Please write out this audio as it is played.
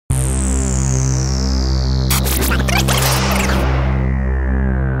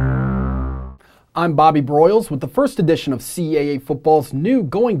I'm Bobby Broyles with the first edition of CAA Football's new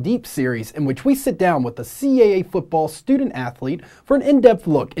Going Deep series, in which we sit down with a CAA football student athlete for an in-depth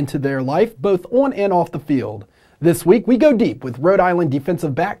look into their life both on and off the field. This week we go deep with Rhode Island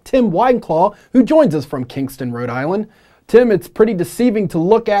defensive back Tim Wienclaw, who joins us from Kingston, Rhode Island. Tim, it's pretty deceiving to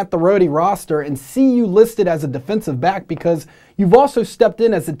look at the Rhody roster and see you listed as a defensive back because you've also stepped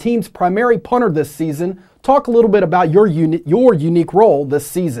in as the team's primary punter this season. Talk a little bit about your unique role this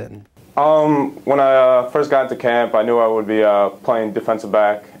season. When I first got into camp, I knew I would be playing defensive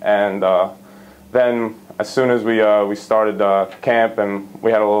back, and then as soon as we started camp and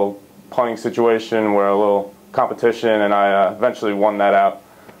we had a little punting situation where a little competition, and I eventually won that out.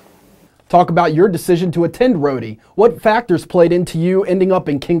 Talk about your decision to attend Rhody. What factors played into you ending up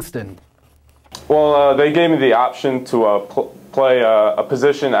in Kingston? Well, they gave me the option to play a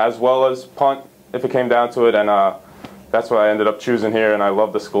position as well as punt if it came down to it, and that's what I ended up choosing here, and I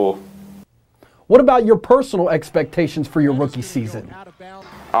love the school. What about your personal expectations for your rookie season?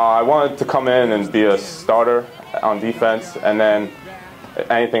 I wanted to come in and be a starter on defense, and then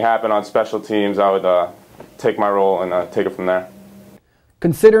if anything happened on special teams, I would take my role and take it from there.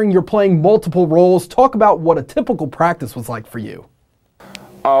 Considering you're playing multiple roles, talk about what a typical practice was like for you.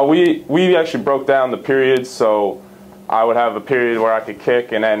 We actually broke down the periods, so I would have a period where I could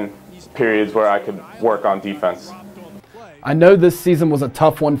kick and then periods where I could work on defense. I know this season was a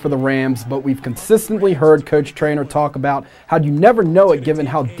tough one for the Rams, but we've consistently heard Coach Trainer talk about how you never know it given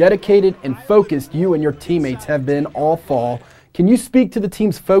how dedicated and focused you and your teammates have been all fall. Can you speak to the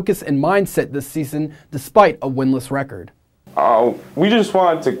team's focus and mindset this season despite a winless record? We just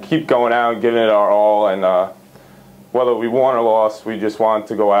wanted to keep going out and giving it our all, and whether we won or lost, we just wanted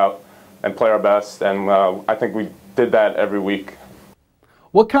to go out and play our best, and I think we did that every week.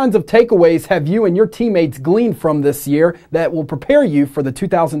 What kinds of takeaways have you and your teammates gleaned from this year that will prepare you for the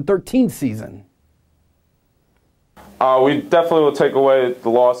 2013 season? We definitely will take away the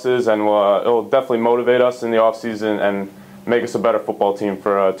losses, and it will definitely motivate us in the offseason and make us a better football team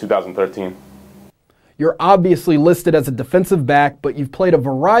for 2013. You're obviously listed as a defensive back, but you've played a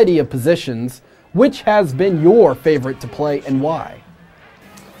variety of positions. Which has been your favorite to play and why?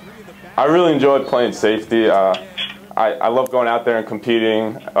 I really enjoyed playing safety. I love going out there and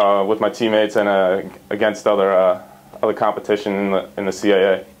competing with my teammates and against other competition in the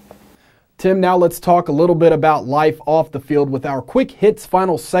CAA. Tim, now let's talk a little bit about life off the field with our Quick Hits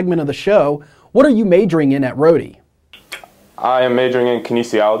final segment of the show. What are you majoring in at Rhody? I am majoring in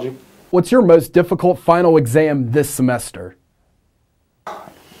kinesiology. What's your most difficult final exam this semester?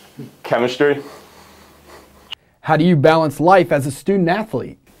 Chemistry. How do you balance life as a student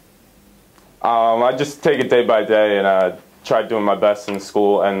athlete? I just take it day by day and try doing my best in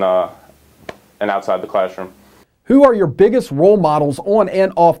school and outside the classroom. Who are your biggest role models on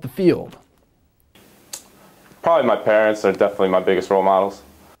and off the field? Probably my parents are definitely my biggest role models.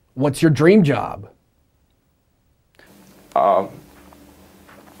 What's your dream job?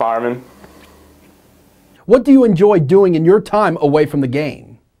 Fireman. What do you enjoy doing in your time away from the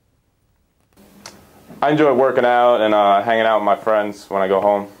game? I enjoy working out and hanging out with my friends when I go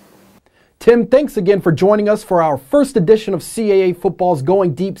home. Tim, thanks again for joining us for our first edition of CAA Football's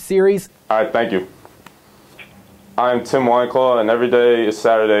Going Deep series. All right, thank you. I'm Tim Wienclaw, and every day is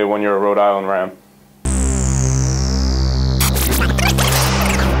Saturday when you're a Rhode Island Ram.